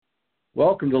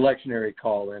Welcome to Lectionary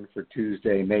Call-In for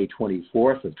Tuesday, May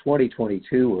 24th of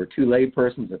 2022, where two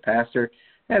laypersons, a pastor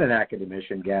and an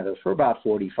academician, gather for about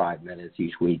 45 minutes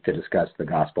each week to discuss the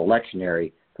Gospel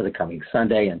Lectionary for the coming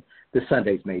Sunday, and this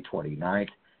Sunday is May 29th.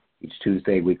 Each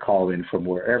Tuesday we call in from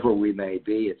wherever we may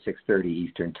be at 6:30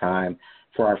 Eastern Time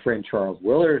for our friend Charles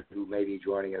Willard, who may be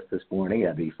joining us this morning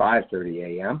at the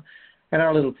 5:30 a.m., and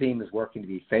our little team is working to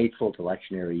be faithful to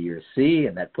Lectionary Year C,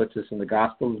 and that puts us in the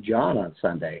Gospel of John on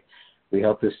Sunday. We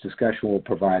hope this discussion will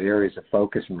provide areas of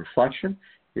focus and reflection.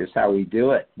 Here's how we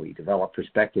do it. We develop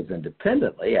perspectives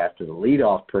independently after the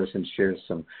leadoff person shares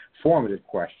some formative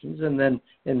questions, and then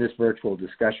in this virtual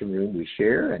discussion room we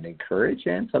share and encourage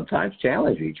and sometimes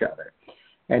challenge each other.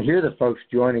 And here are the folks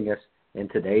joining us in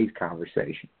today's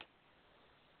conversation.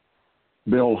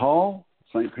 Bill Hall,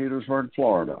 St. Petersburg,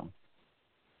 Florida.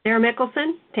 Sarah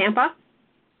Mickelson, Tampa.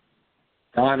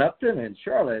 Don Upton in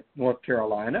Charlotte, North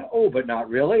Carolina. Oh, but not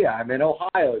really. I'm in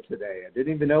Ohio today. I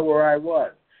didn't even know where I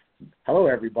was. Hello,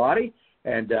 everybody.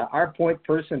 And our point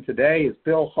person today is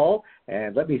Bill Hull.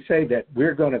 And let me say that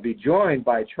we're going to be joined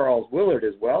by Charles Willard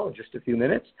as well in just a few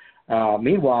minutes.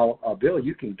 Meanwhile, Bill,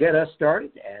 you can get us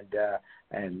started,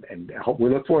 and we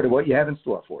look forward to what you have in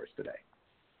store for us today.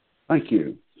 Thank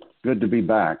you. Good to be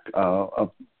back.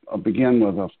 I'll begin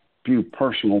with a few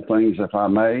personal things, if I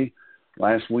may.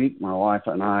 Last week, my wife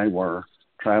and I were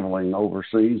traveling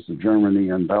overseas to Germany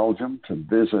and Belgium to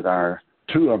visit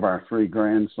two of our three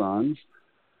grandsons.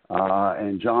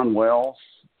 And John Wells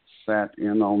sat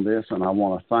in on this, and I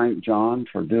want to thank John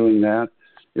for doing that.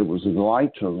 It was a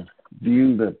delight to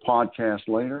view the podcast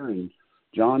later. And,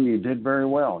 John, you did very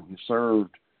well. You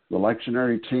served the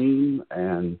lectionary team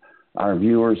and our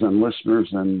viewers and listeners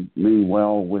and me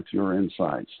well with your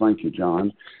insights. Thank you,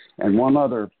 John. And one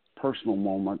other personal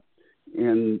moment.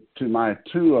 To my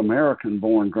two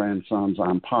American-born grandsons,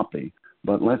 I'm Poppy,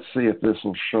 but let's see if this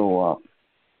will show up.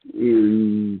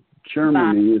 In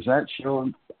Germany, is that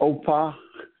showing Opa?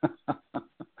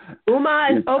 Uma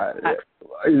is Opa.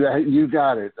 You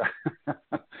got it.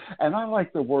 And I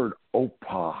like the word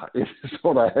Opa. It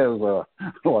sort of has a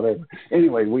whatever.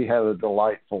 Anyway, we had a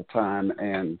delightful time,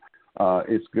 and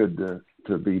it's good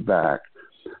to be back.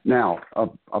 Now,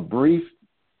 a brief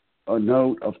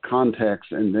note of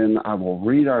context, and then I will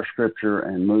read our scripture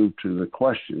and move to the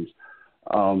questions.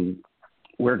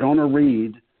 We're going to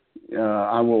read,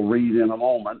 I will read in a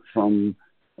moment from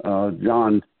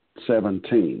John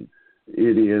 17.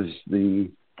 It is the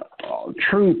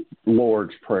true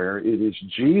Lord's Prayer. It is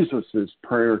Jesus's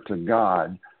prayer to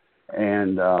God,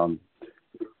 and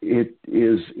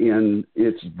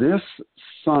it's this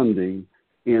Sunday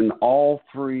in all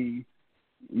 3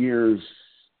 years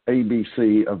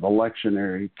ABC of the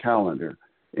lectionary calendar.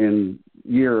 In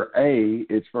year A,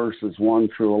 it's verses 1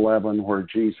 through 11 where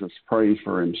Jesus prays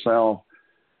for himself.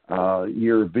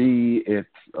 Year B, it's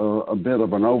a bit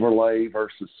of an overlay,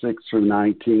 verses 6 through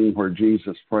 19, where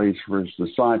Jesus prays for his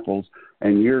disciples.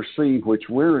 And year C, which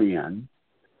we're in,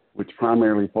 which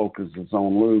primarily focuses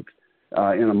on Luke,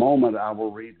 in a moment I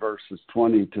will read verses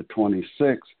 20 to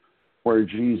 26, where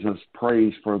Jesus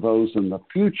prays for those in the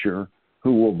future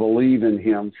who will believe in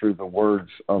him through the words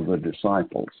of the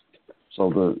disciples. So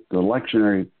the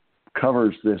lectionary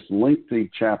covers this lengthy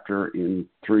chapter in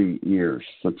 3 years,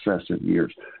 successive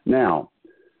years. Now,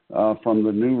 from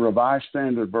the New Revised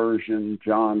Standard Version,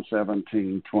 John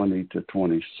 17, 20 to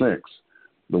 26.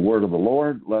 The word of the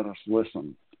Lord, let us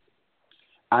listen.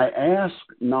 I ask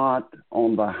not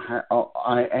only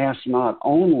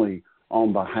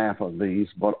on behalf of these,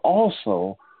 but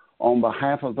also on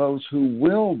behalf of those who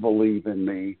will believe in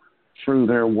me through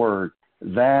their word,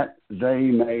 that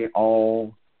they may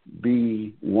all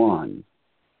be one.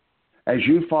 As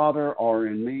you, Father, are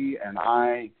in me and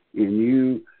I in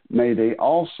you, may they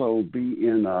also be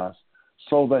in us,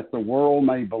 so that the world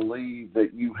may believe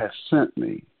that you have sent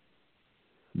me.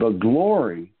 The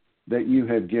glory that you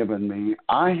have given me,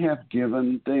 I have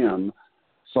given them,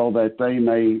 so that they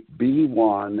may be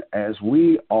one as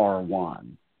we are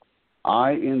one.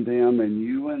 I in them and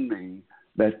you in me,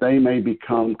 that they may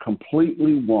become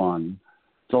completely one,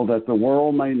 so that the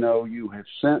world may know you have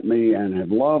sent me and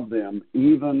have loved them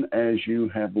even as you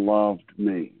have loved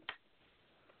me.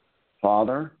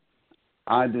 Father,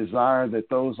 I desire that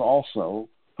those also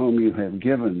whom you have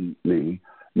given me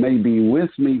may be with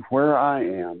me where I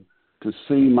am, to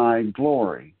see my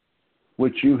glory,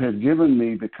 which you have given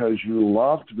me because you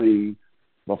loved me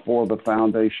before the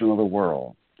foundation of the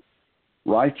world.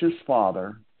 Righteous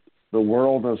Father, the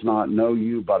world does not know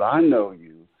you, but I know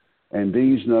you, and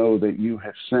these know that you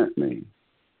have sent me.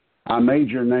 I made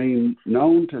your name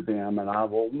known to them, and I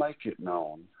will make it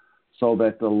known, so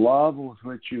that the love with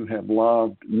which you have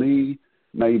loved me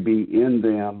may be in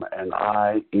them and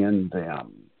I in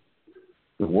them.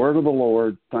 The word of the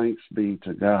Lord, thanks be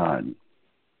to God.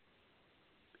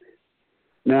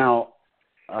 Now,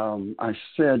 I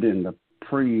said in the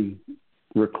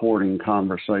pre-recording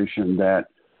conversation that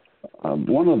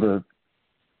one of the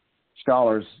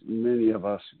scholars many of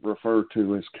us refer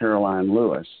to as Caroline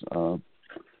Lewis,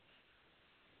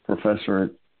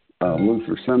 professor at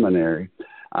Luther Seminary.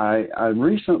 I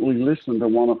recently listened to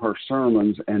one of her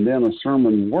sermons and then a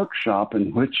sermon workshop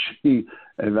in which she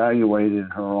evaluated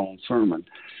her own sermon.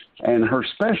 And her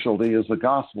specialty is the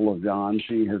Gospel of John.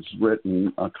 She has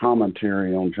written a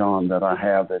commentary on John that I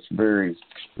have that's very,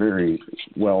 very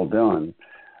well done.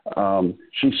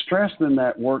 She stressed in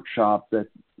that workshop that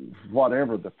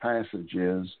whatever the passage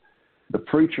is, the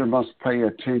preacher must pay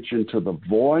attention to the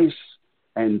voice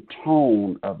and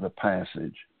tone of the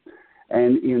passage.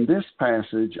 And in this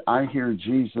passage, I hear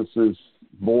Jesus'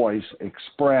 voice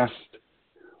expressed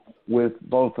with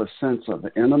both a sense of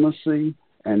intimacy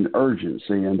and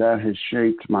urgency, and that has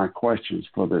shaped my questions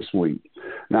for this week.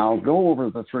 Now, I'll go over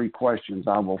the three questions.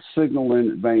 I will signal in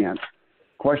advance.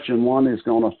 Question 1 is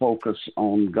going to focus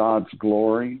on God's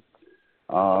glory.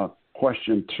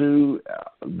 Question 2,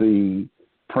 the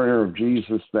prayer of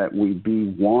Jesus that we be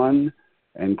one.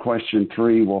 And question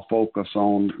 3 will focus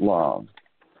on love.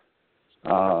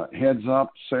 Heads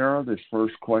up, Sarah, this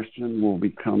first question will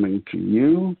be coming to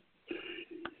you.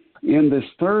 In this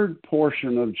third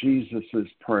portion of Jesus'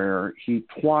 prayer, he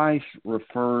twice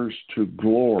refers to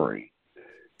glory.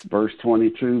 Verse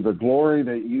 22, the glory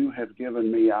that you have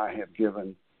given me, I have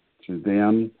given to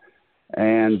them.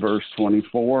 And verse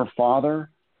 24, Father,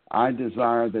 I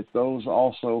desire that those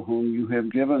also whom you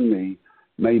have given me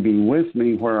may be with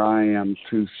me where I am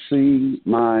to see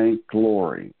my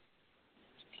glory.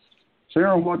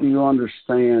 Sarah, what do you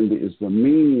understand is the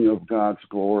meaning of God's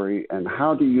glory, and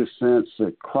how do you sense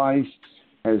that Christ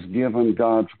has given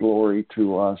God's glory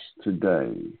to us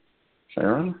today?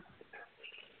 Sarah?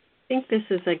 I think this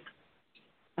is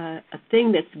a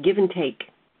thing that's give and take,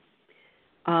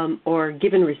 or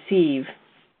give and receive,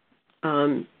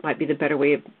 might be the better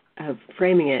way of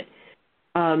framing it.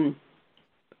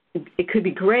 It could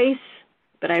be grace,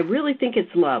 but I really think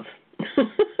it's love.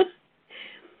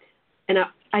 And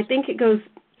I think it goes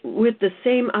with the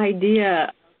same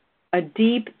idea, a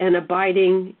deep and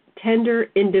abiding, tender,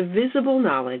 indivisible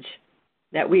knowledge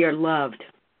that we are loved.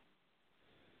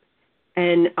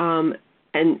 And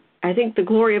I think the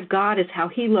glory of God is how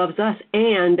he loves us,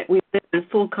 and that we live in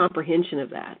full comprehension of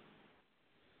that.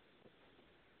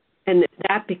 And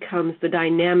that becomes the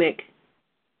dynamic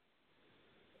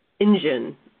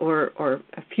engine or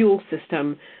a fuel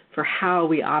system for how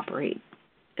we operate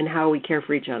and how we care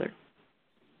for each other.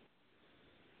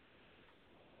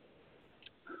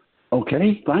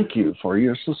 Okay, thank you for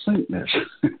your succinctness.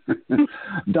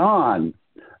 Don,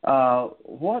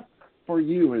 what for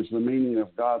you is the meaning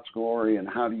of God's glory, and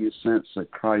how do you sense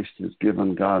that Christ has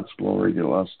given God's glory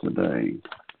to us today?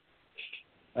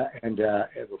 And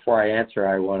before I answer,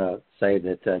 I want to say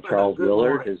that Charles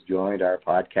Willard has joined our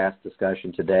podcast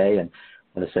discussion today, and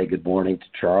I want to say good morning to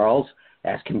Charles.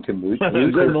 Ask him to mute.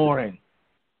 Good morning.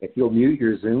 If you'll mute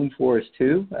your Zoom for us,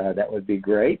 too, that would be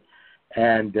great.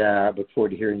 And look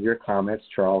forward to hearing your comments.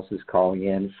 Charles is calling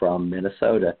in from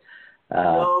Minnesota,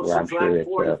 where I'm sure it's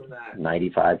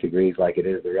 95 degrees like it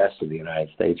is the rest of the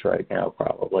United States right now,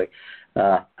 probably.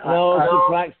 It's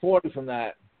like 40 from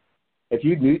that. If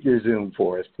you'd mute your Zoom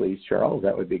for us, please, Charles,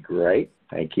 that would be great.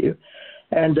 Thank you.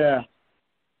 And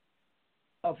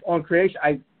on creation,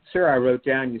 Sarah, I wrote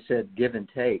down, you said give and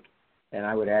take, and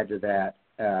I would add to that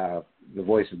the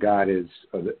voice of God is,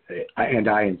 and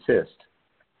I insist.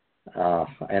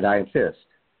 And I insist,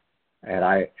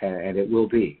 and it will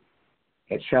be,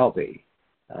 it shall be,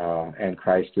 and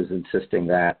Christ is insisting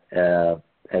that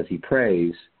as he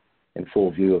prays in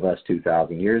full view of us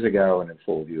 2,000 years ago and in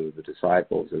full view of the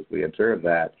disciples as we observe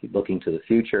that. He's looking to the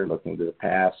future, looking to the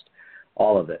past,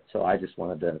 all of it. So I just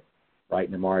wanted to write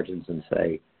in the margins and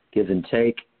say, give and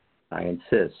take, I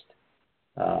insist.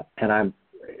 And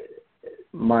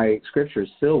my scripture is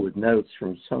filled with notes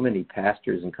from so many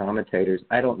pastors and commentators.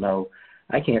 I don't know.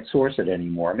 I can't source it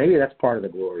anymore. Maybe that's part of the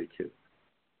glory, too,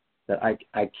 that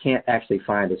I can't actually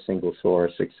find a single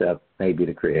source except maybe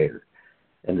the Creator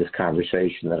in this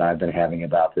conversation that I've been having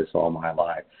about this all my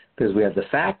life. Because we have the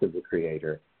fact of the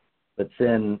Creator, but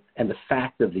then, and the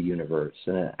fact of the universe,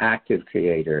 and an active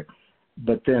Creator,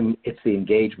 but then it's the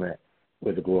engagement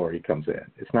where the glory comes in.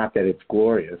 It's not that it's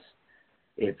glorious.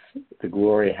 It's the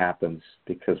glory happens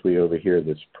because we overhear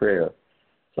this prayer.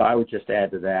 So I would just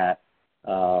add to that,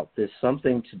 there's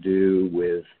something to do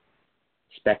with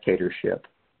spectatorship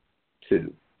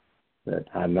too. That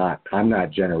I'm not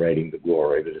generating the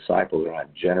glory. The disciples are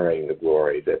not generating the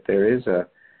glory. That there is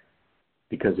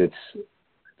because it's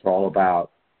all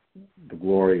about the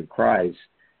glory of Christ.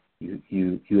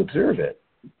 You observe it,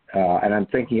 and I'm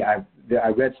thinking. I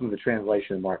read some of the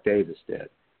translation Mark Davis did,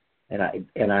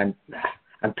 and I'm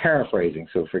paraphrasing,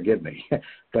 so forgive me,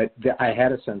 but I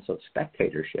had a sense of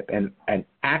spectatorship and an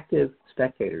active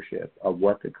spectatorship of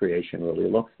what the creation really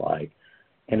looks like,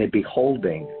 and a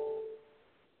beholding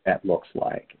that looks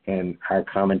like, and our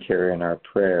commentary and our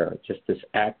prayer, just this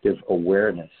active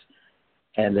awareness,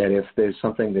 and that if there's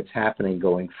something that's happening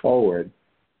going forward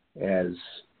as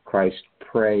Christ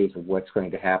prays of what's going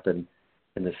to happen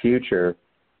in the future,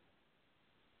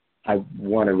 I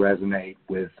want to resonate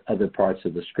with other parts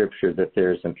of the Scripture that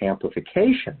there's an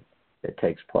amplification that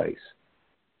takes place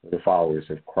with the followers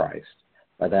of Christ.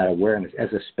 By that awareness,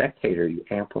 as a spectator, you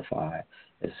amplify.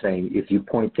 As saying, if you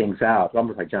point things out,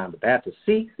 almost like John the Baptist,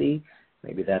 see,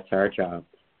 maybe that's our job.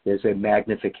 There's a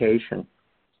magnification of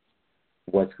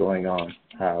what's going on,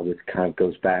 which kind of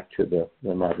goes back to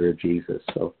the mother of Jesus.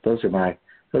 So those are my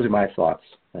thoughts,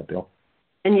 Bill.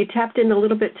 And you tapped in a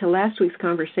little bit to last week's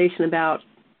conversation about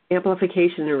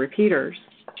amplification and repeaters.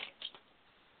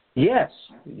 Yes.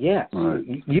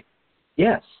 Right.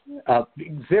 Yes.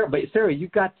 Sarah,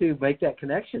 you've got to make that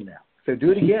connection now. So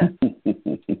do it again.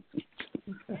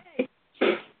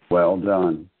 Well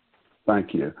done.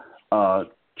 Thank you.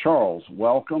 Charles,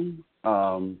 welcome.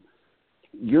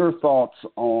 Your thoughts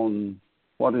on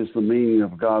what is the meaning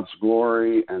of God's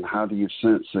glory, and how do you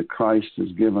sense that Christ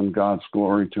has given God's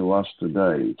glory to us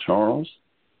today? Charles?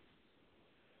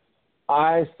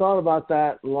 I thought about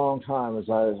that a long time as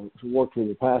I worked through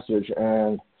the passage,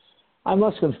 and I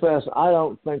must confess, I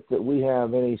don't think that we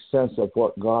have any sense of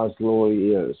what God's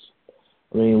glory is.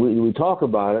 I mean, we talk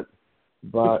about it,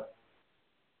 but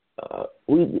I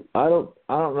don't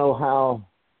know how.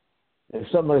 If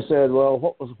somebody said, "Well,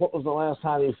 what was the last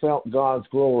time you felt God's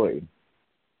glory?"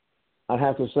 I'd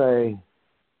have to say,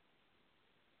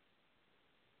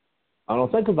 I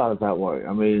don't think about it that way.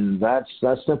 I mean, that's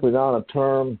simply not a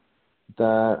term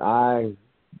that I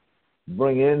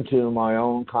bring into my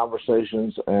own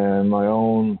conversations and my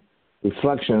own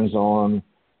reflections on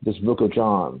this book of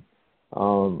John.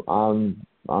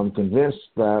 I'm convinced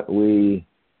that we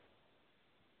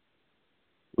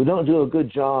don't do a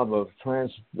good job of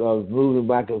moving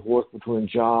back and forth between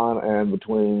John and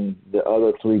between the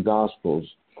other three Gospels.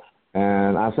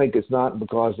 And I think it's not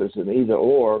because it's an either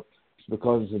or, it's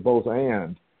because it's a both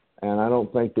and. And I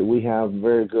don't think that we have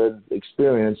very good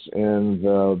experience in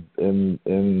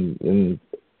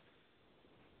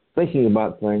thinking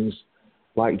about things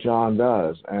like John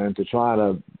does. And to try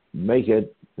to make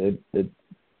it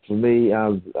for me,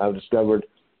 I've discovered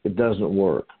it doesn't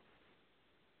work.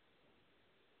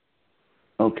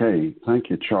 Okay, thank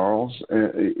you, Charles.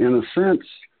 In a sense,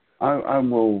 I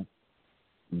will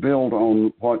build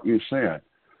on what you said.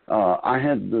 I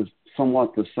had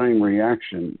somewhat the same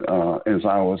reaction as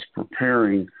I was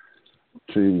preparing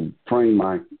to frame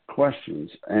my questions,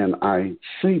 and I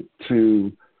seek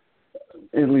to,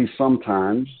 at least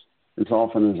sometimes, as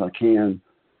often as I can,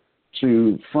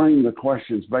 to frame the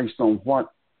questions based on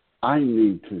what I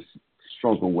need to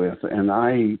struggle with. And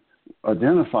I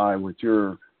identify with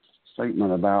your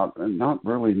statement about not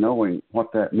really knowing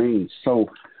what that means. So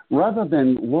rather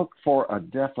than look for a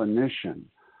definition,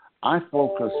 I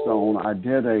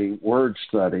did a word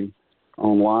study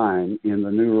online in the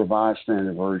New Revised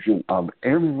Standard Version of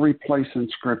every place in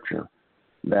Scripture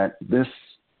that this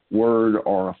word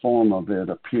or a form of it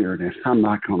appeared. And I'm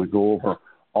not going to go over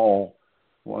all,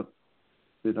 what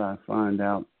did I find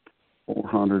out,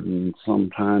 400 and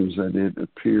sometimes that it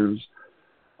appears.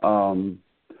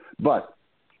 But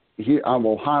here I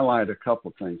will highlight a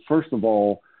couple things. First of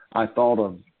all, I thought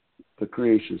of the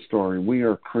creation story. We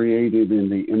are created in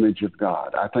the image of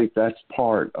God. I think that's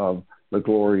part of the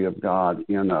glory of God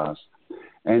in us.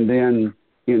 And then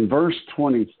in verse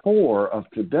 24 of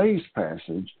today's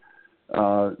passage,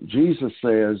 Jesus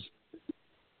says,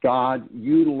 God,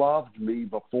 you loved me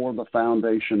before the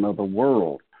foundation of the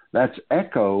world. That's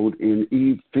echoed in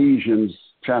Ephesians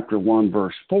chapter 1,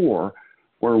 verse 4,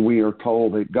 where we are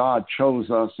told that God chose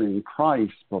us in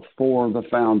Christ before the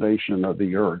foundation of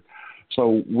the earth.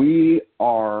 So we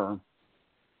are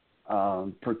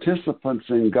participants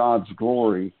in God's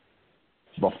glory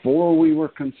before we were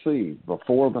conceived,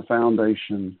 before the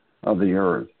foundation of the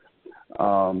earth.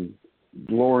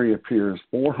 Glory appears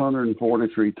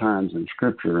 443 times in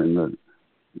Scripture in the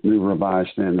New Revised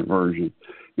Standard Version.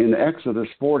 In Exodus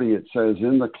 40, it says,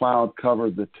 "In the cloud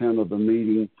covered the tent of the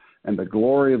meeting, and the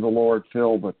glory of the Lord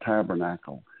filled the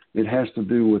tabernacle." It has to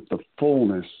do with the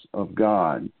fullness of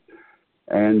God.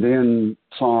 And in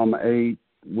Psalm 8,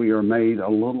 we are made a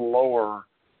little lower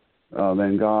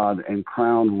than God and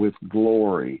crowned with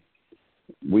glory.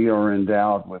 We are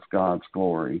endowed with God's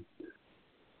glory.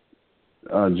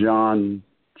 John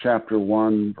chapter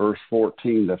 1, verse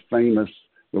 14,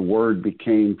 the Word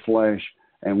became flesh,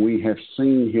 and we have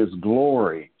seen his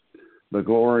glory, the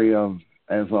glory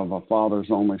as of a Father's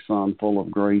only Son, full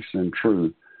of grace and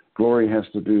truth. Glory has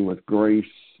to do with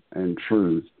grace and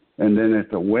truth. And then at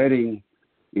the wedding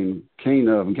in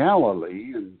Cana of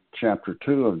Galilee, in chapter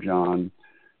 2 of John,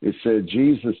 it said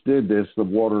Jesus did this, the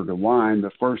water to wine, the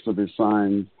first of his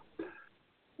signs,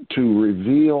 to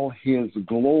reveal his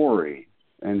glory,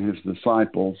 and his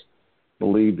disciples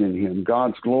believed in him.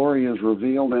 God's glory is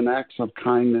revealed in acts of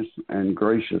kindness and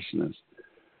graciousness.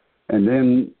 And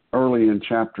then early in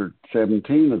chapter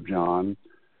 17 of John,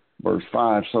 verse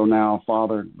 5, "So now,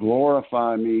 Father,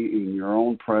 glorify me in your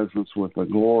own presence with the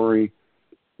glory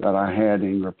that I had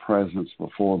in your presence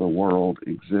before the world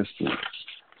existed."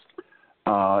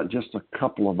 Just a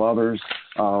couple of others.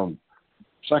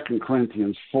 2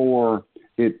 Corinthians 4,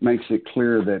 it makes it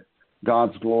clear that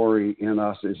God's glory in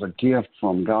us is a gift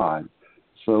from God,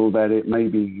 so that it may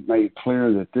be made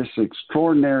clear that this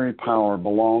extraordinary power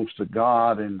belongs to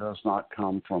God and does not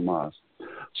come from us.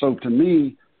 So to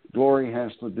me, glory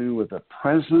has to do with the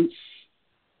presence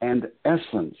and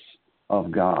essence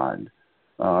of God.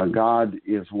 God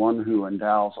is one who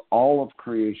endows all of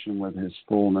creation with his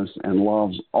fullness and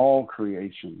loves all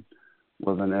creation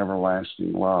with an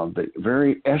everlasting love. The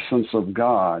very essence of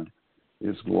God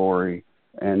is glory,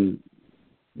 and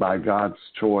by God's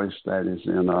choice, that is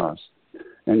in us.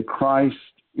 And Christ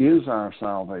is our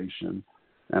salvation,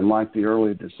 and like the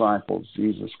early disciples,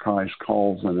 Jesus Christ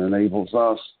calls and enables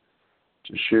us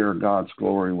to share God's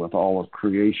glory with all of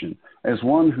creation. As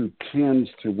one who tends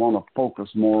to want to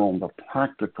focus more on the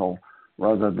practical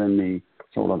rather than the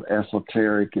sort of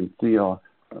esoteric and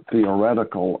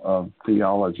theoretical of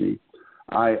theology,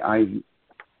 I'm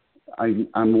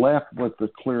left with the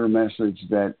clear message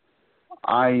that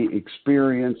I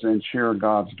experience and share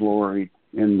God's glory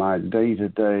in my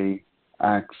day-to-day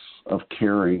acts of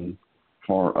caring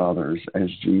for others as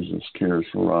Jesus cares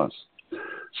for us.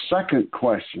 Second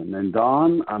question, and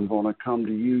Don, I'm going to come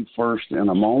to you first in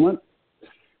a moment.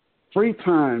 3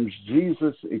 times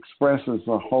Jesus expresses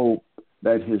the hope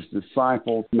that his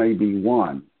disciples may be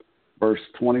one. Verse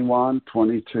 21,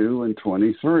 22, and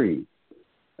 23.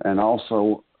 And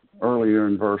also earlier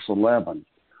in verse 11.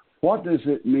 What does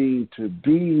it mean to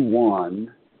be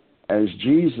one as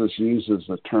Jesus uses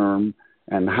the term,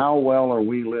 and how well are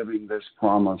we living this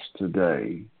promise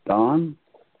today? Don?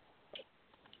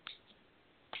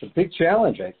 It's a big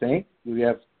challenge, I think. We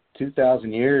have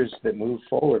 2,000 years that move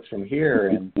forward from here,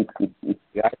 and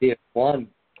the idea of one,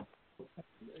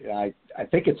 I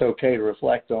think it's okay to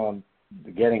reflect on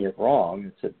getting it wrong.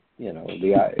 It's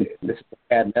this is a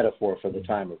bad metaphor for the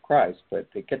time of Christ, but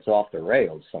it gets off the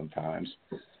rails sometimes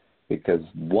because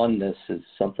oneness is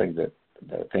something that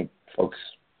I think folks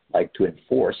like to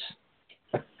enforce,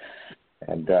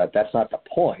 and that's not the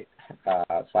point.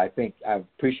 So I think I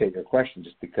appreciate your question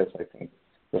just because I think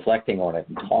reflecting on it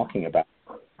and talking about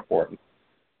it is important.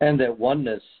 And that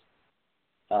oneness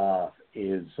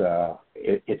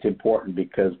it's important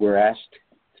because we're asked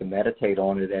to meditate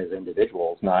on it as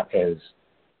individuals, not as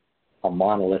a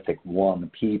monolithic one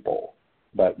people,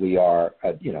 but we are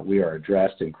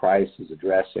addressed, and Christ is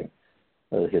addressing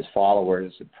his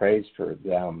followers and prays for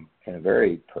them in a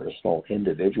very personal,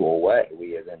 individual way.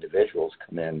 We as individuals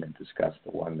come in and discuss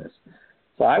the oneness.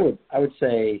 So I would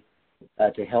say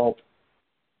to help,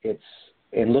 it's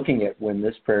in looking at when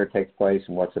this prayer takes place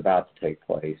and what's about to take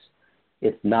place,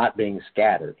 it's not being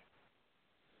scattered.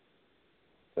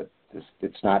 But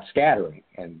it's not scattering,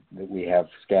 and we have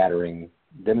scattering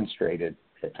demonstrated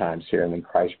at times here, and then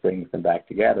Christ brings them back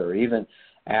together. Even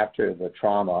after the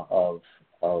trauma of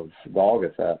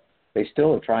Golgotha, they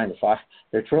still are trying to fight.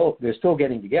 They're still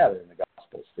getting together in the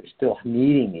Gospels. They're still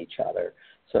needing each other.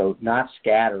 So not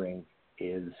scattering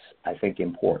is, I think,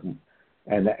 important.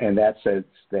 And that says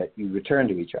that you return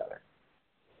to each other.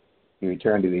 You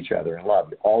return to each other in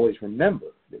love. Always remember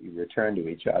that you return to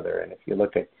each other. And if you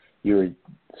look at, you were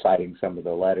citing some of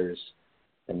the letters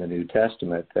in the New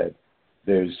Testament, that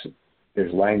there's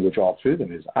language all through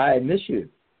them is, I miss you.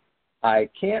 I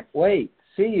can't wait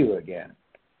to see you again.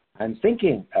 I'm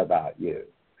thinking about you.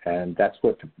 And that's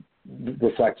what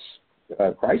reflects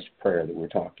Christ's prayer that we're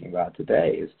talking about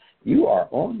today is, you are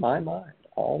on my mind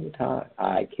all the time.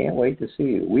 I can't wait to see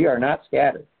you. We are not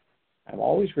scattered. I'm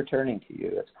always returning to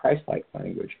you. That's Christ-like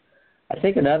language. I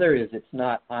think another is it's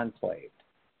not enclaved.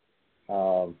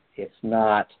 It's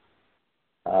not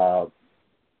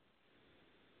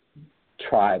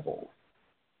tribal.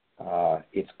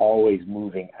 It's always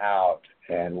moving out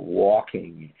and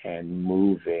walking and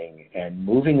moving. And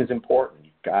moving is important.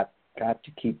 You've got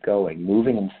to keep going.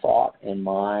 Moving in thought and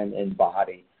mind and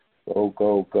body. Go,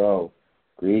 go, go.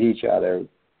 Greet each other.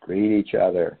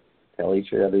 Tell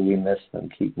each other we miss them.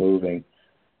 Keep moving.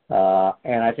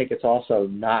 And I think it's also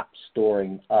not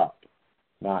storing up,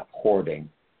 not hoarding,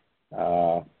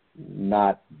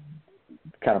 not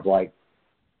kind of like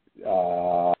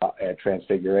at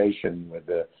Transfiguration with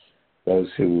those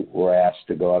who were asked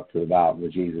to go up to the mountain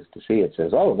with Jesus to see it.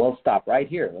 Says, oh, well, stop right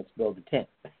here. Let's build a tent.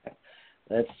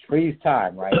 Let's freeze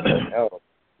time right here. No,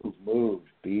 move.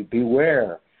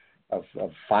 Beware of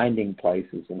finding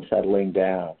places and settling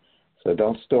down. So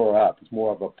don't store up. It's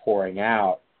more of a pouring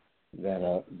out than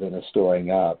a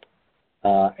storing up.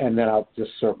 And then I'll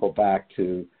just circle back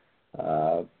to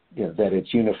that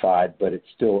it's unified, but it's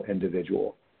still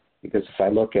individual. Because if I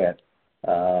look at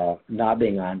not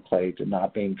being enclaved and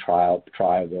not being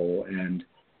tribal and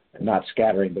not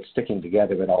scattering but sticking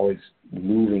together, but always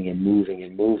moving and moving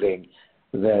and moving,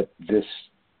 that this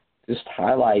just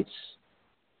highlights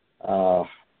not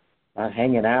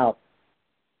hanging out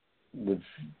with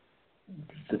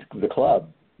the club,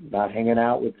 not hanging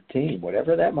out with the team,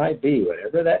 whatever that might be,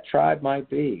 whatever that tribe might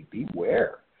be.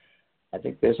 Beware. I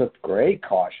think there's a great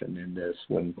caution in this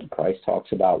when Christ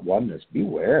talks about oneness.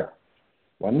 Beware.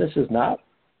 Oneness is not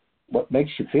what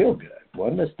makes you feel good.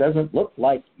 Oneness doesn't look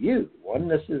like you.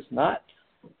 Oneness is not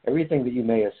everything that you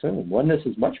may assume. Oneness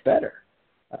is much better.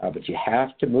 But you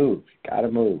have to move. You got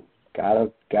to move.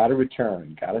 Got to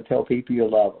return. Got to tell people you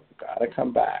love them. Got to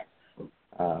come back.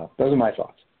 Those are my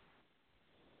thoughts.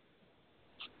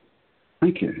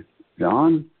 Thank you,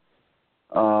 John.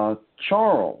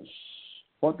 Charles,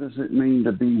 what does it mean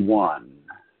to be one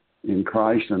in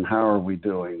Christ, and how are we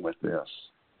doing with this?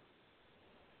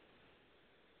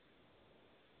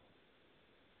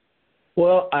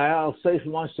 Well, I'll say for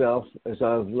myself, as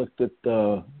I've looked at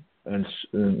and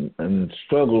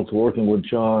struggled working with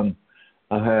John,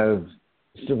 I have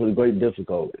simply great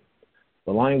difficulty.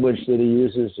 The language that he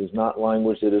uses is not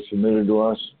language that is familiar to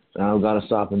us, and I've got to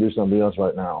stop and do something else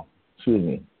right now. Excuse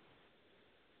me.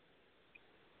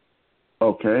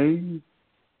 Okay.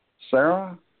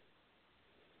 Sarah?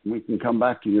 We can come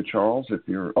back to you, Charles, if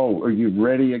you're... Oh, are you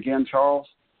ready again, Charles?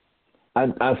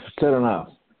 I've said enough.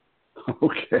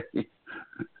 Okay.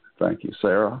 Thank you,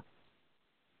 Sarah.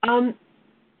 I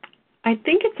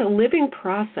think it's a living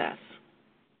process.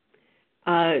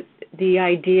 The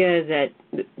idea that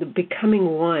the becoming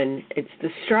one, it's the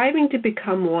striving to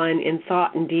become one in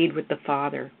thought and deed with the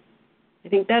Father. I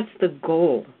think that's the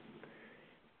goal.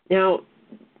 Now,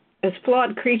 as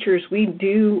flawed creatures, we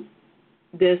do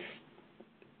this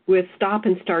with stop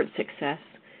and start success.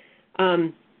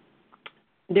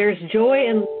 There's joy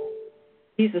in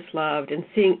Jesus loved and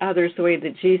seeing others the way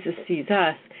that Jesus sees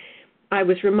us. I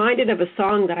was reminded of a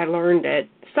song that I learned at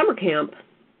summer camp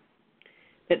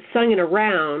that's sung in a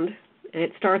round, and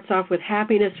it starts off with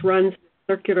happiness runs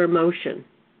circular motion.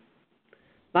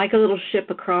 Like a little ship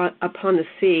upon the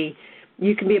sea,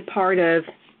 you can be a part of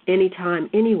anytime,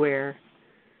 anywhere.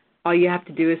 All you have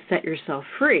to do is set yourself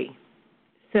free.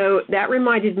 So that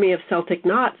reminded me of Celtic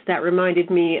knots. That reminded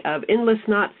me of endless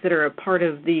knots that are a part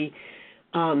of the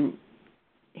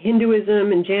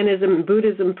Hinduism and Jainism and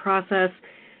Buddhism process.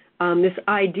 This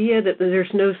idea that there's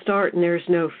no start and there's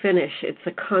no finish. It's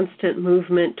a constant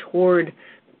movement toward,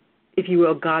 if you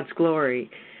will, God's glory.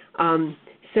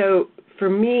 So for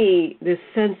me, this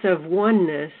sense of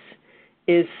oneness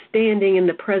is standing in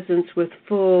the presence with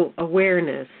full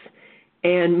awareness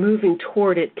and moving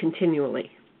toward it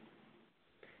continually.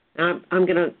 I'm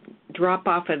going to drop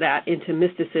off of that into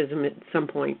mysticism at some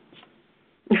point.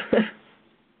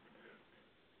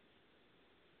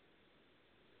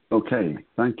 Okay,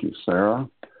 thank you, Sarah.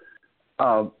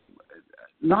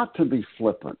 Not to be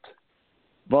flippant,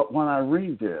 but when I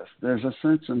read this, there's a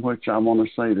sense in which I want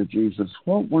to say to Jesus,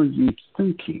 what were you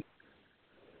thinking?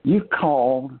 You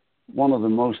called one of the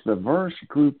most diverse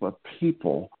group of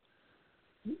people,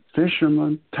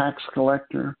 fisherman, tax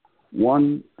collector,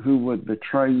 one who would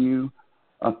betray you,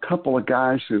 a couple of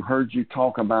guys who heard you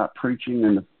talk about preaching,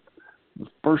 and the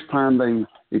first time they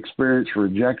experienced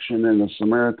rejection in the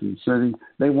Samaritan city,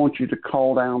 they want you to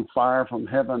call down fire from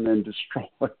heaven and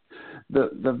destroy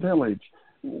the village.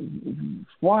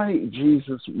 Why,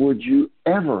 Jesus, would you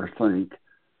ever think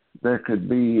there could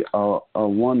be a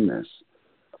oneness?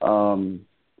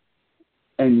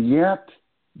 And yet,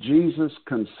 Jesus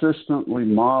consistently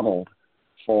modeled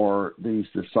for these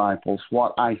disciples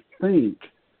what I think,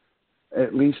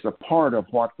 at least a part of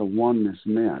what the oneness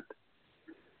meant.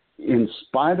 In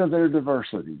spite of their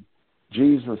diversity,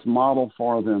 Jesus modeled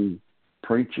for them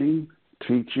preaching,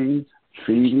 teaching,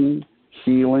 feeding,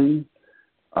 healing,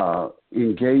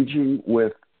 engaging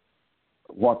with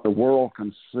what the world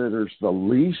considers the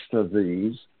least of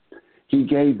these. He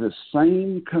gave the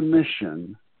same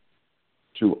commission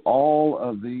to all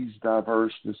of these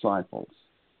diverse disciples,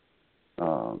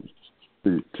 to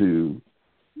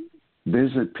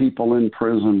visit people in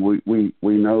prison.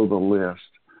 We know the list.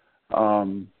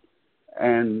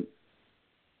 And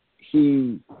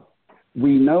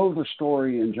we know the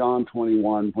story in John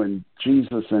 21 when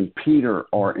Jesus and Peter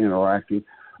are interacting,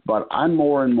 but I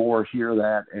more and more hear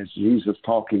that as Jesus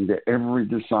talking to every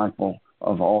disciple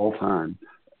of all time.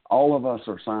 All of us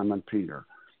are Simon Peter.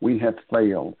 We have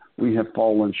failed. We have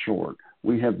fallen short.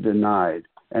 We have denied.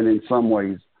 And in some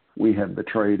ways, we have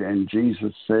betrayed. And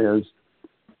Jesus says,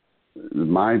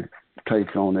 my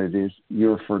take on it is,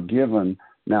 you're forgiven.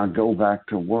 Now go back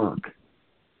to work.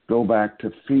 Go back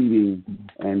to feeding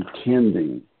and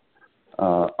tending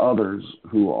others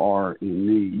who are in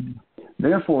need.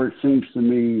 Therefore, it seems to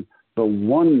me the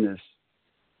oneness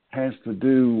has to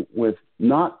do with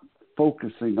not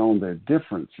focusing on their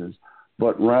differences,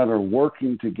 but rather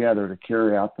working together to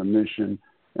carry out the mission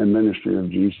and ministry of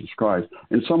Jesus Christ.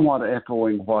 And somewhat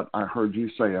echoing what I heard you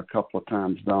say a couple of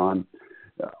times, Don,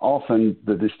 often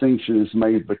the distinction is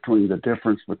made between the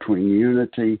difference between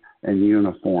unity and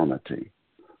uniformity.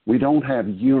 We don't have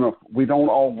we don't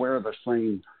all wear the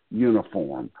same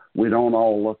uniform. We don't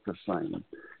all look the same.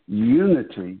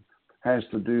 Unity has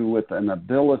to do with an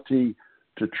ability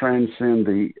to transcend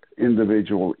the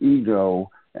individual ego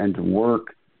and to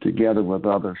work together with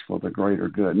others for the greater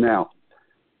good. Now,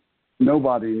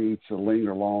 nobody needs to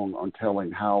linger long on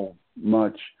telling how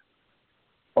much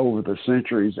over the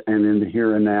centuries and in the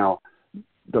here and now,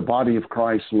 the body of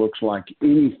Christ looks like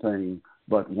anything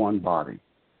but one body.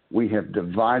 We have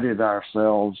divided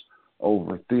ourselves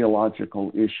over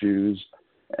theological issues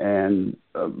and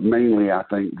mainly, I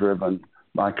think, driven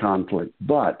by conflict.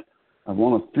 But I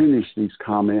want to finish these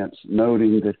comments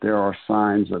noting that there are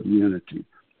signs of unity.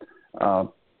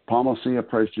 Palmacia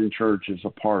Presbyterian Church is a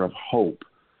part of HOPE.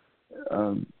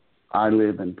 I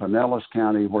live in Pinellas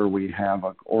County where we have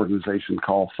an organization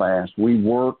called FAST. We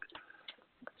work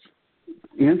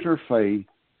interfaith,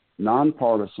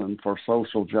 nonpartisan for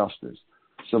social justice.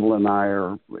 Sybil and I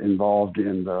are involved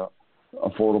in the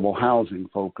affordable housing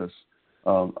focus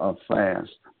of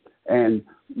FAST. And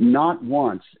not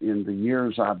once in the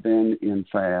years I've been in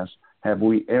FAST have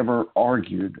we ever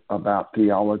argued about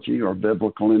theology or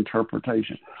biblical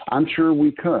interpretation. I'm sure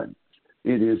we could.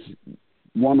 It is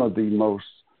one of the most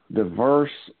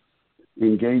diverse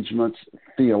engagements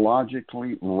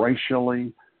theologically,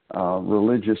 racially,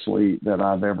 religiously that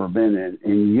I've ever been in.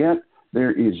 And yet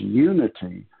there is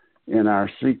unity in our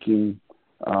seeking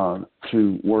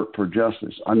to work for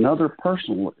justice. Another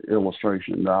personal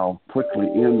illustration that I'll quickly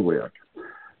end with.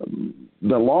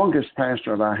 The longest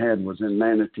pastorate I had was in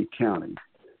Manatee County.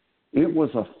 It was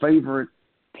a favorite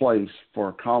place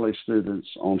for college students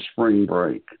on spring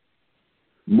break.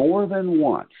 More than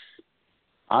once,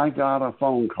 I got a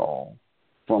phone call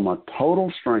from a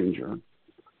total stranger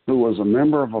who was a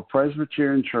member of a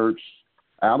Presbyterian church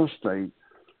out of state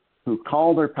who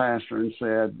called their pastor and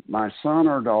said, my son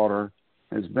or daughter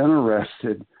has been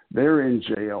arrested. They're in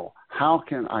jail.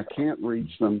 I can't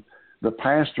reach them. The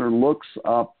pastor looks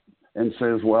up and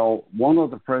says, well, one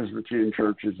of the Presbyterian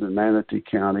churches in Manatee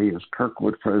County is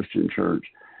Kirkwood Presbyterian Church.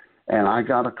 And I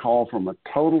got a call from a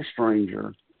total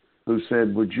stranger who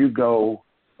said, would you go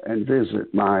and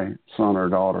visit my son or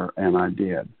daughter? And I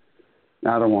did.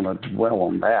 Now, I don't want to dwell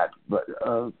on that,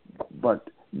 but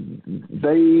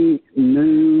they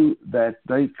knew that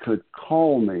they could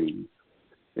call me,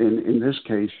 in this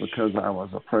case, because I was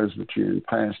a Presbyterian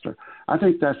pastor. I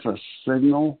think that's a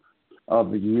signal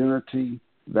of the unity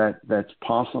that's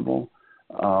possible.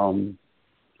 I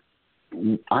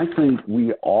think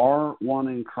we are one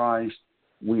in Christ.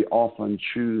 We often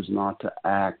choose not to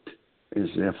act as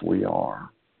if we are.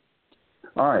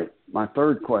 All right, my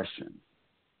third question.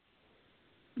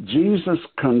 Jesus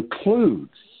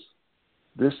concludes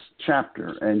this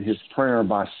chapter and his prayer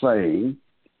by saying,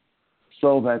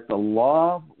 so that the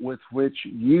love with which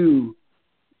you,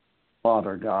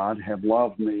 Father God, have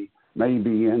loved me may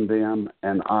be in them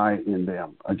and I in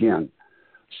them. Again,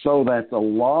 so that the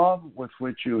love with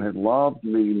which you had loved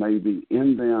me may be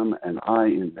in them and I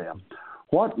in them.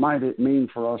 What might it mean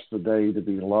for us today to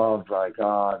be loved by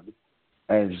God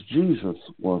as Jesus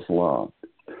was loved.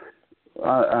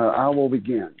 I will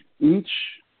begin. Each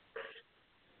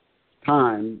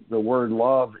time the word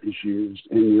love is used,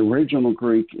 in the original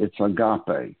Greek, it's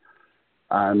agape.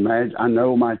 I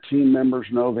know my team members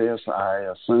know this.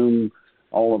 I assume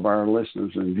all of our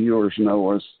listeners and viewers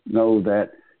know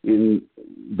that in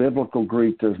biblical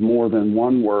Greek there's more than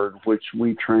one word which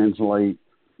we translate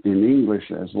in English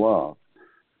as love.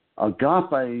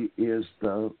 Agape is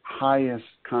the highest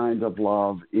kind of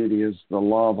love. It is the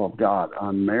love of God,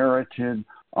 unmerited,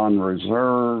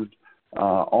 unreserved,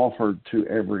 offered to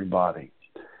everybody.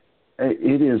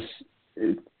 It is,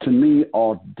 to me,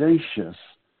 audacious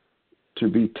to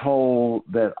be told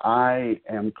that I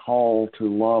am called to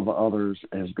love others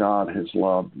as God has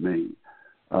loved me.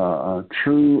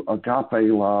 True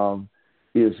agape love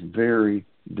is very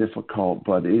difficult,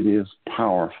 but it is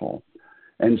powerful.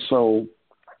 And so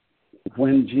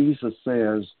when Jesus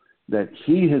says that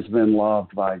he has been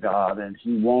loved by God and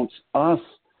he wants us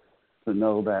to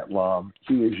know that love,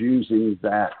 he is using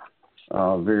that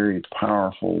very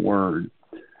powerful word.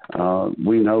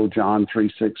 We know John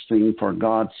 3:16, for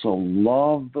God so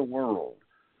loved the world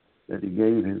that he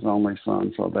gave his only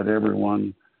son so that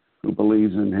everyone who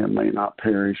believes in him may not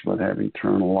perish but have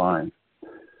eternal life.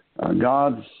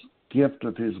 God's gift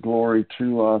of his glory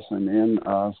to us and in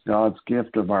us, God's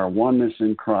gift of our oneness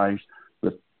in Christ,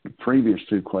 the previous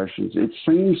two questions, it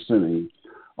seems to me,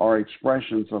 are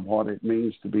expressions of what it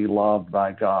means to be loved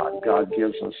by God. God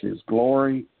gives us his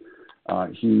glory.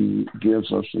 He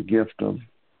gives us the gift of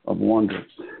wonder.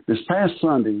 This past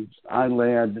Sunday, I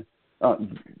led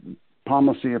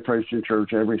Palmacia Christian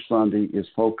Church every Sunday is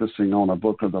focusing on a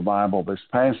book of the Bible. This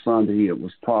past Sunday, it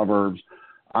was Proverbs.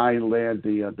 I led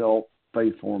the adult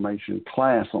faith formation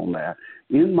class on that.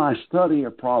 In my study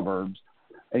of Proverbs,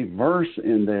 a verse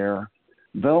in there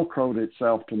velcroed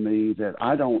itself to me that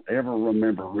I don't ever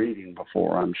remember reading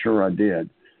before. I'm sure I did.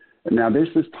 Now, this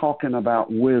is talking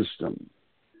about wisdom.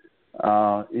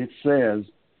 It says,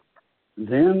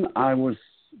 then I was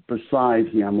beside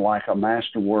him like a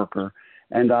master worker,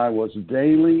 and I was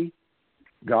daily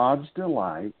God's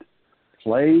delight,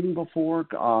 playing before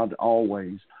God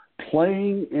always,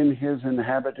 playing in his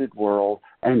inhabited world,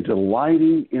 and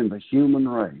delighting in the human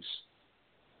race.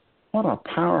 What a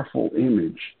powerful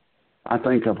image, I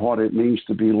think, of what it means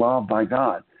to be loved by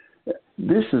God.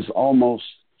 This is almost,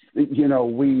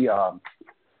 we of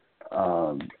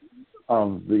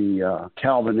the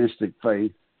Calvinistic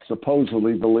faith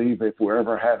supposedly believe if we're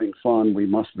ever having fun, we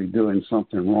must be doing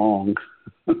something wrong.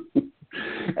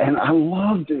 And I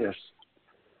love this.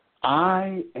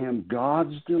 I am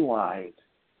God's delight.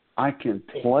 I can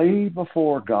play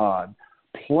before God,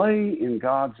 play in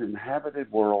God's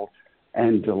inhabited world,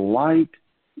 and delight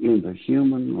in the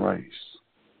human race.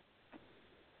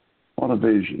 What a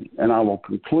vision. And I will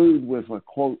conclude with a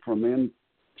quote from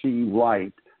N.T.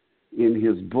 Wright in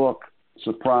his book,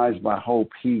 Surprised by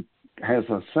Hope. He has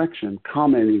a section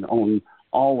commenting on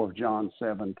all of John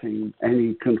 17, and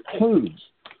he concludes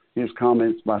his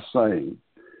comments by saying,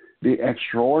 the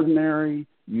extraordinary,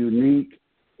 unique,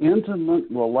 intimate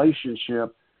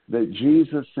relationship that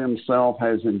Jesus himself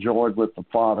has enjoyed with the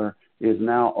Father is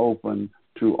now open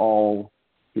to all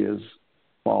his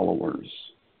followers.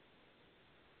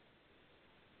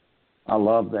 I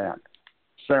love that.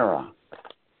 Sarah.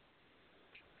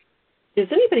 Does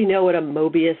anybody know what a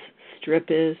Mobius strip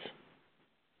is?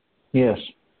 Yes.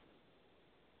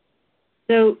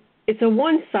 So it's a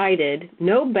one-sided,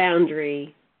 no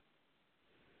boundary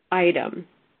item.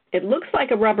 It looks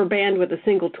like a rubber band with a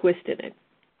single twist in it.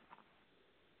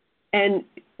 And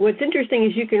what's interesting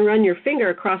is you can run your finger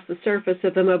across the surface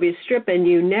of the Mobius strip and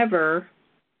you never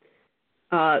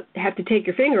have to take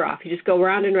your finger off. You just go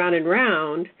round and round and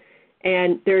round,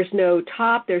 and there's no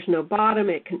top, there's no bottom.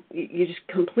 You just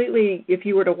completely, if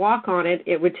you were to walk on it,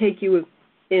 it would take you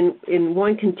in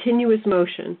one continuous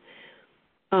motion.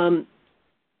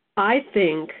 I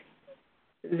think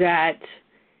that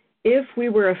if we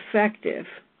were effective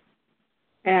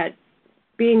at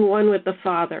being one with the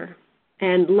Father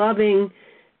and loving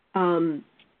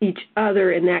each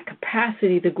other in that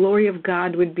capacity, the glory of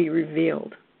God would be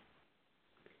revealed.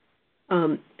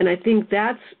 And I think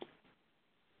that's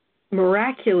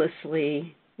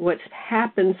miraculously what's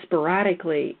happened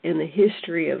sporadically in the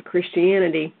history of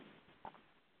Christianity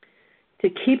to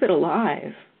keep it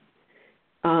alive.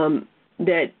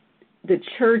 That the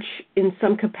church, in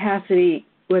some capacity,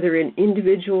 whether in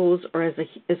individuals or as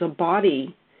a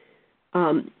body,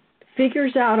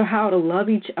 figures out how to love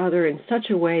each other in such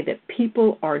a way that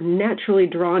people are naturally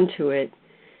drawn to it,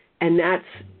 and that's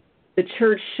the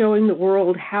church showing the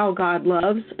world how God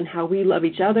loves and how we love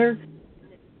each other.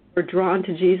 We're drawn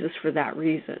to Jesus for that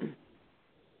reason.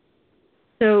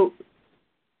 So,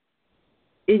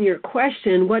 in your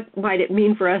question, what might it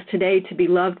mean for us today to be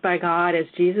loved by God as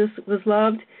Jesus was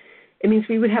loved? It means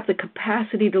we would have the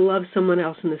capacity to love someone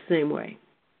else in the same way.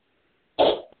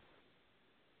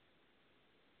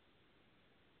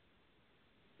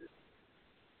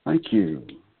 Thank you.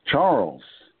 Charles.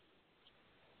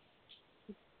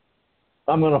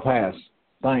 I'm going to pass.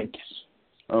 Thanks.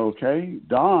 Okay.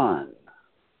 Don.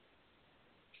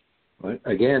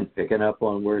 Again, picking up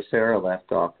on where Sarah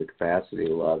left off, the capacity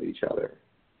to love each other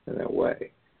in that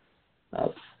way.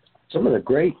 Some of the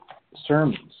great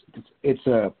sermons,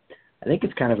 I think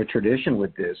it's kind of a tradition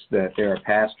with this, that there are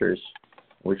pastors,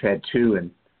 we've had two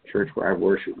in church where I've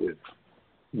worshiped with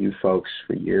you folks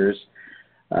for years,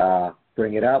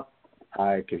 bring it up.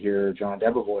 I could hear John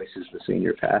Debevoise, who's the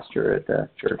senior pastor at the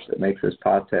church that makes this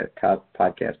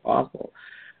podcast possible.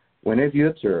 When have you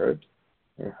observed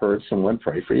or heard someone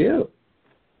pray for you?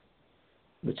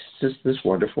 It's just this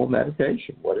wonderful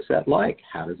meditation. What is that like?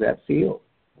 How does that feel?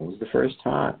 When was the first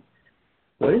time?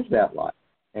 What is that like?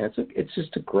 And it's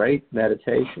just a great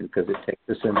meditation because it takes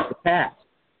us into the past,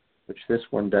 which this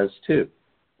one does too.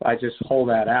 If I just hold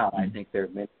that out, I think there are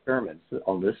many sermons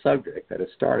on this subject that have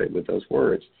started with those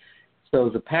words. So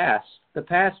the past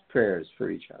prayers for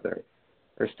each other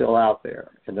are still out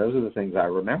there, and those are the things I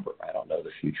remember. I don't know the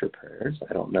future prayers.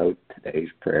 I don't know today's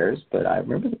prayers, but I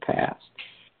remember the past.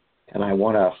 And I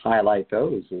want to highlight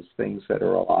those as things that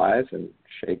are alive and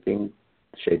shaping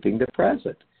the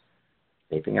present,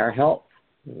 shaping our health.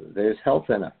 There's health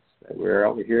in us, that we're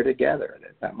over here together,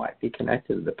 that might be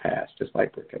connected to the past, just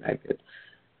like we're connected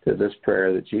to this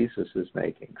prayer that Jesus is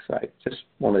making. So I just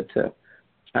wanted to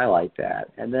highlight that.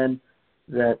 And then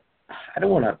that I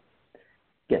don't want to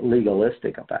get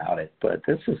legalistic about it, but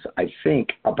this is, I think,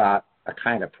 about a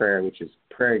kind of prayer which is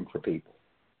praying for people.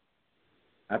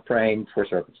 Not praying for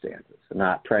circumstances, and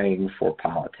not praying for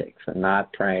politics, and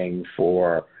not praying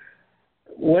for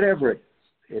whatever it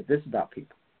is. This is about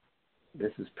people.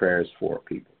 This is prayers for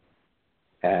people.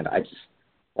 And I just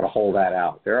want to hold that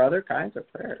out. There are other kinds of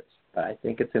prayers, but I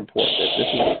think it's important that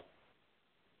this is.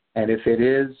 And if it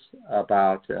is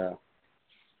about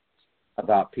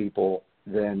people,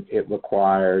 then it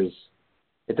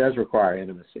does require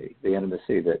intimacy, the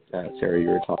intimacy that Sarah, you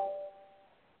were talking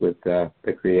with the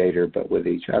Creator, but with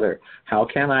each other. How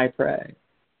can I pray?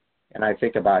 And I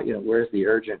think about, where's the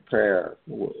urgent prayer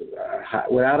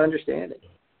without understanding?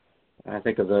 And I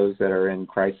think of those that are in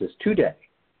crisis today.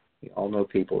 We all know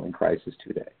people in crisis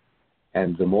today.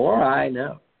 And the more I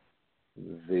know,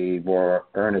 the more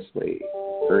earnestly,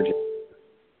 urgently,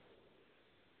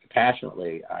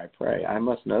 passionately I pray. I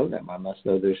must know them. I must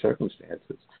know their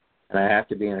circumstances. And I have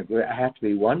to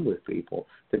be one with people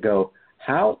to go,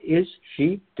 how is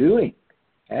she doing?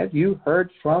 Have you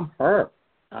heard from her?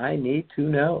 I need to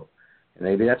know. And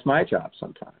maybe that's my job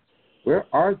sometimes. Where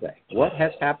are they? What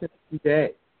has happened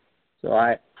today? So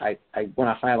I want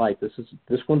to highlight this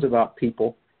one's about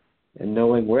people and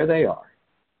knowing where they are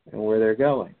and where they're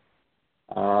going.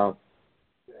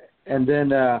 And then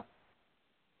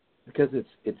because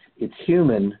it's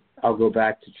human, I'll go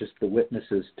back to just the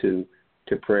witnesses to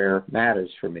prayer matters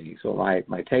for me. So my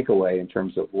takeaway in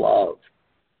terms of love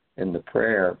in the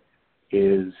prayer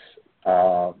is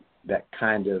that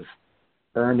kind of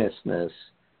earnestness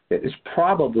that is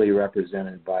probably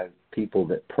represented by people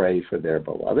that pray for their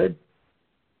beloved,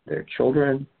 their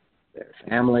children, their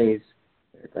families,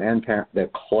 their grandparents, their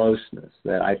closeness.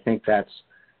 That I think that's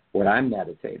what I'm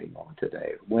meditating on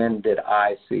today. When did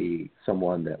I see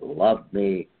someone that loved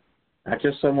me? Not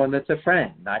just someone that's a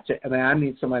friend. I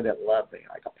mean somebody that loved me,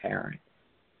 like a parent.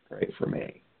 Pray for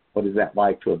me. What is that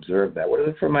like to observe that? What is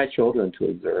it for my children to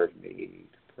observe me,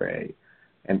 to pray?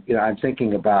 And, I'm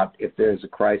thinking about if there's a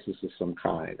crisis of some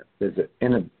kind, there's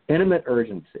an intimate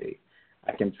urgency.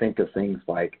 I can think of things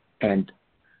like, and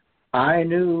I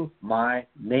knew my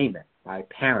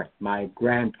parent, my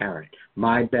grandparent,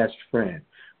 my best friend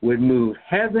would move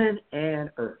heaven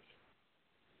and earth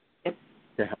to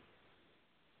help.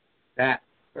 That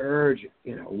urge,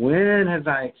 when have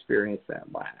I experienced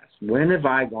that last? When have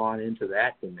I gone into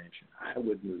that dimension? I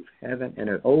would move heaven and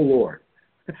earth. Oh, Lord,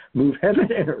 move heaven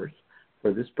and earth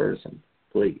for this person,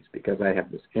 please, because I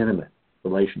have this intimate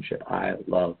relationship. I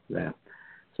love them.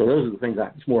 So those are the things.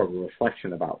 It's more of a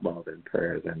reflection about love and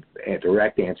prayer than a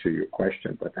direct answer to your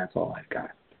question, but that's all I've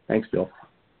got. Thanks, Bill.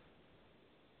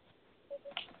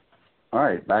 All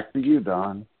right, back to you,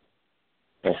 Don.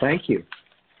 Well, thank you.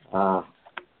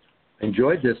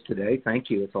 Enjoyed this today. Thank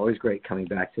you. It's always great coming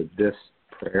back to this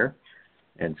prayer,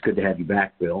 and it's good to have you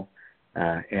back, Bill.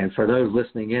 And for those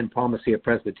listening in, Palma City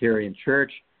Presbyterian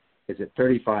Church is at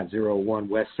 3501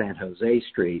 West San Jose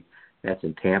Street. That's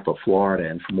in Tampa, Florida.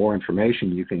 And for more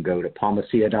information, you can go to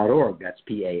palmacia.org. That's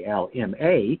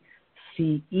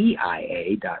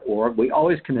PALMACEIA.org. We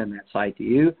always commend that site to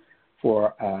you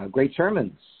for great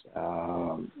sermons,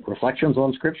 reflections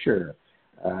on Scripture,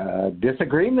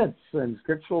 disagreements and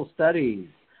scriptural studies,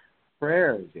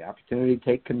 prayers, the opportunity to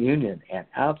take communion, and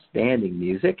outstanding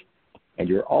music. And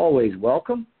you're always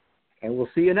welcome, and we'll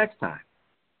see you next time.